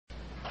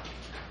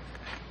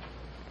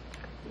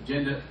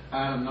Agenda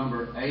item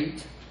number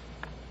 8,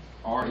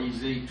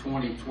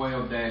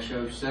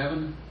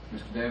 REZ-2012-07.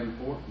 Mr.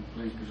 Davenport,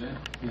 please present.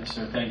 Yes,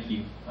 sir. Thank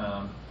you.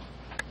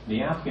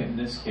 The applicant in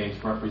this case,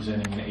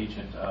 representing an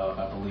agent of,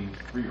 I believe,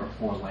 3 or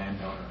 4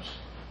 landowners,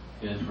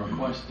 is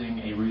requesting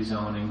a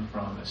rezoning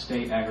from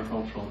estate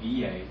agricultural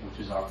EA, which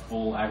is our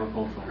full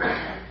agricultural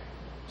district,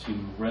 to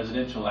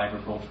residential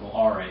agricultural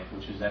RA,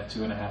 which is that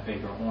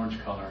 2.5-acre orange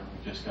color we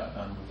just got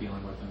done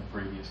dealing with in the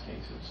previous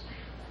cases.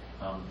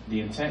 The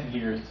intent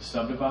here is to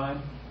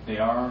subdivide. They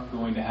are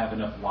going to have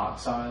enough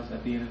lot size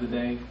at the end of the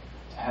day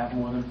to have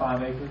more than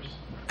 5 acres,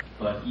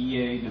 but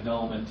EA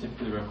development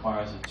typically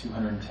requires a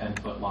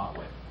 210-foot lot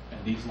width,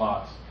 and these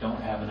lots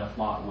don't have enough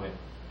lot width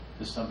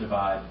to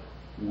subdivide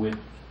with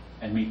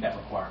and meet that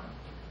requirement.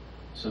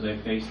 So they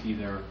faced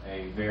either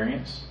a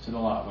variance to the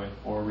lot width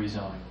or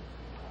rezoning.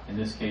 In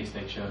this case,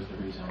 they chose the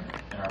rezoning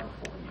and are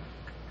before you.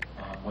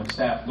 When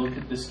staff looked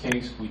at this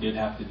case, we did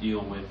have to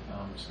deal with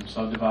some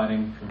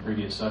subdividing from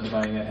previous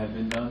subdividing that had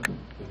been done.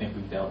 We think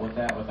we've dealt with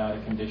that without a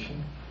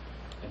condition.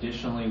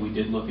 Additionally, we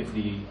did look at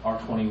the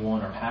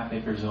R21 or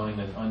half-acre zoning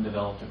that's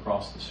undeveloped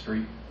across the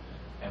street,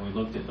 and we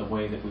looked at the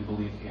way that we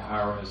believe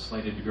Hahira is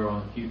slated to grow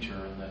in the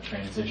future and the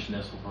transition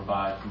this will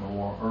provide from a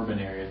more urban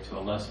area to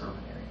a less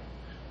urban area.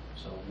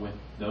 So with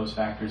those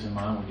factors in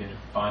mind, we did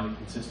find it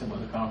consistent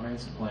with the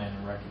comprehensive plan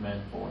and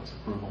recommend for its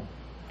approval.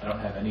 I don't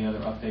have any other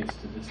updates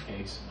to this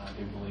case, and I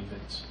do believe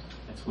it's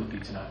with you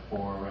tonight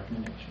for a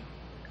recommendation.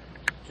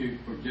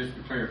 Just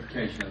for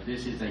clarification,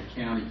 this is a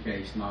county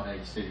case, not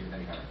a city of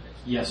Hahira case.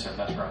 Yes, sir,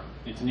 that's right.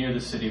 It's near the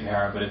city of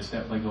Hahira, but it's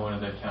definitely going to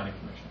the county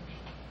commissioners.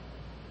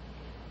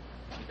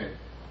 Okay.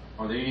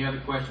 Are there any other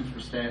questions for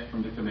staff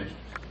from the commissioners?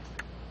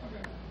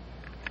 Okay.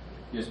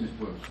 Yes, Mr.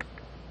 Williams.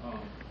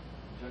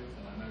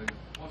 Jason, I know,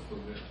 what's the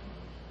width?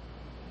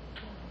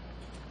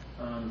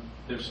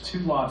 There's 2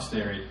 lots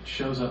there. It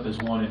shows up as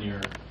one in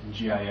your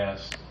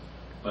GIS,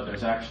 but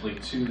there's actually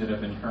 2 that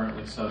have been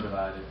currently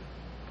subdivided.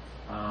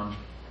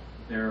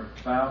 They're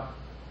about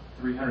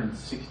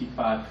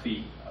 365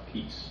 feet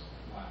apiece.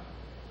 Wow.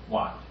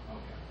 Wide.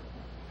 Okay.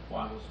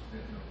 Wide.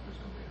 There's going to be, there's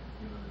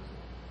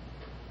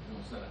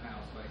going to set a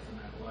house facing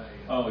that way.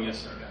 Oh, yes,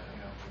 sir. Got to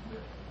have the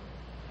width.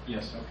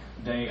 Yes, sir.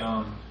 They,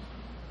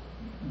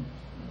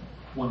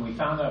 when we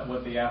found out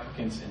what the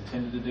applicants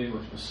intended to do,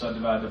 which was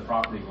subdivide the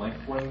property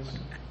lengthways,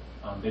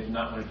 they did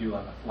not want to do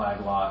like a flag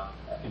lot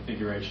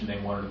configuration. They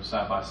wanted them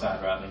side by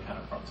side rather than kind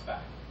of front to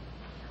back.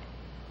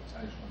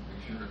 I just want to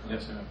be sure if Yes,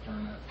 that's sir. going to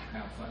turn that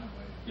house that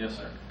way. Yes,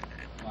 sir.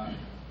 Like,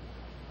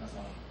 that's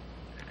all.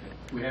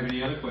 Do we have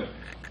any other questions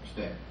for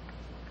staff?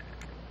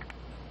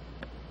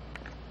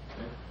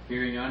 Okay.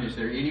 Hearing none, is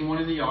there anyone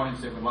in the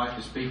audience that would like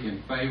to speak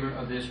in favor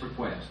of this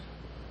request?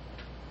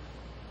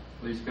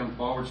 Please come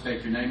forward,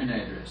 state your name and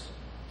address.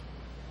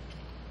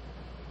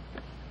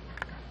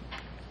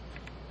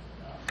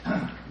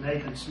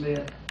 Nathan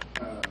Smith,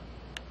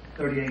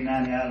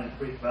 3890 Island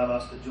Creek,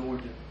 Valdosta,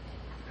 Georgia.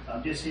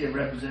 I'm just here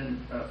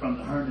representing from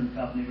the Herndon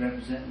Company,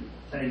 representing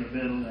Taylor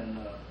Biddle and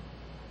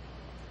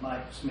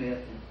Mike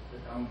Smith,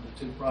 that own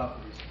the 2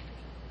 properties.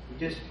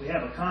 We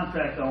have a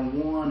contract on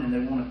one, and they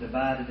want to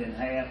divide it in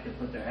half to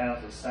put their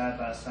houses side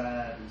by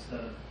side instead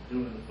of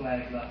doing the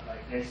flag lot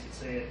like Jason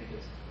said,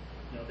 because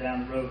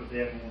down the road if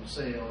they ever want to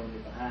sell,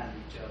 they're behind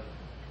each other.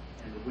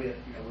 And the width,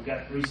 we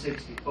got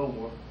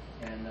 364,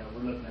 and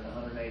we're looking at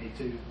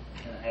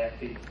 182.5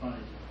 feet of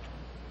frontage.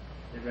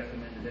 They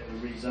recommended that we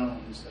rezone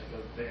instead of go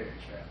the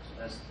variance route. So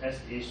that's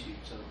the issue.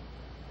 So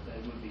they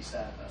would be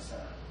side by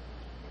side.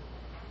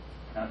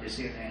 I'm just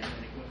here to answer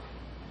any questions.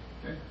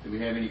 Okay. Do we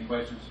have any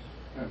questions?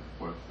 I have a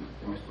question.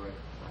 Mr. Ray.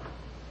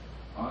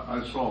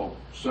 I saw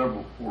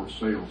several for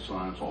sale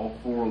signs. All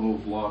 4 of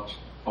those lots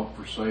up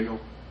for sale?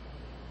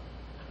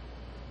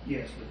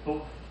 Yes, the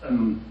 4.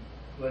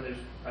 Well,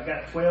 I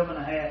got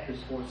 12.5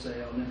 is for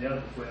sale, and then the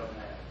other 12.5.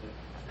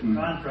 The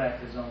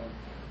contract is on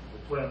the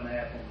 12.5 on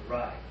the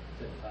right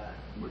to the back.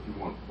 But you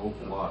want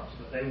both lots?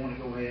 But they want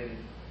to go ahead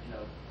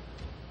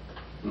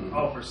and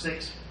offer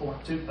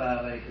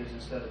 6.25 acres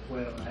instead of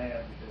 12.5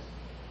 because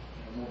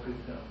more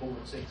people can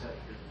afford 6 acres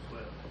as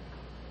well.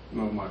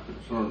 No, my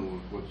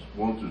concern was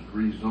once it's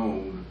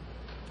rezoned,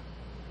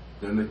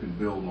 then they can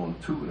build on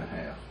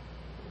 2.5,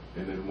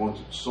 and then once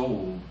it's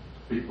sold,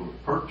 people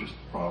that purchased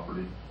the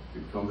property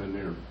can come in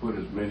there and put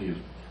as many as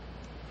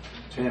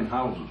 10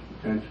 houses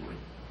potentially.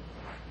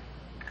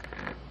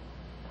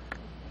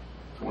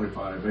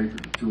 25 acres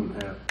to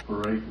 2.5 per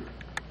acre.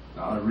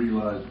 Now I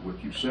realize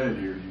what you said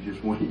here. You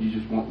just want to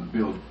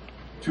build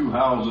 2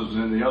 houses,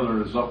 and the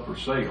other is up for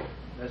sale.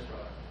 That's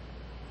right.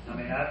 I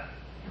mean,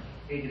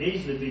 it could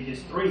easily be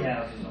just 3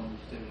 houses on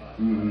these 2 lots.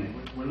 I mean,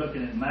 we're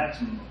looking at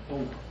maximum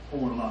of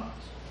 4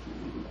 lots.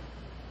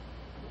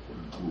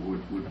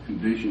 Would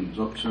conditions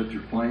upset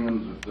your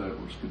plans if there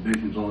was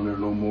conditions on there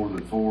no more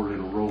than 4 in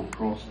a row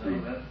across the? I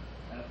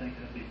think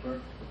that'd be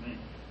perfect for me.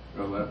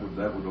 Well,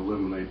 that would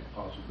eliminate the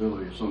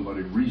possibility of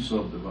somebody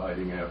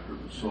re-subdividing after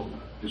it was sold.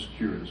 Just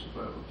curious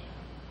about it.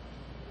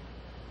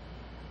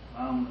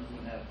 My owners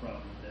wouldn't have a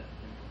problem with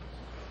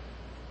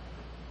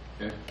that.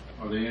 Okay,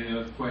 are there any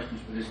other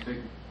questions for this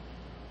speaker?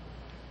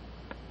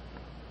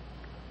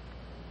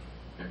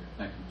 Okay,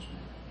 thank you, Ms.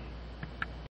 Smith.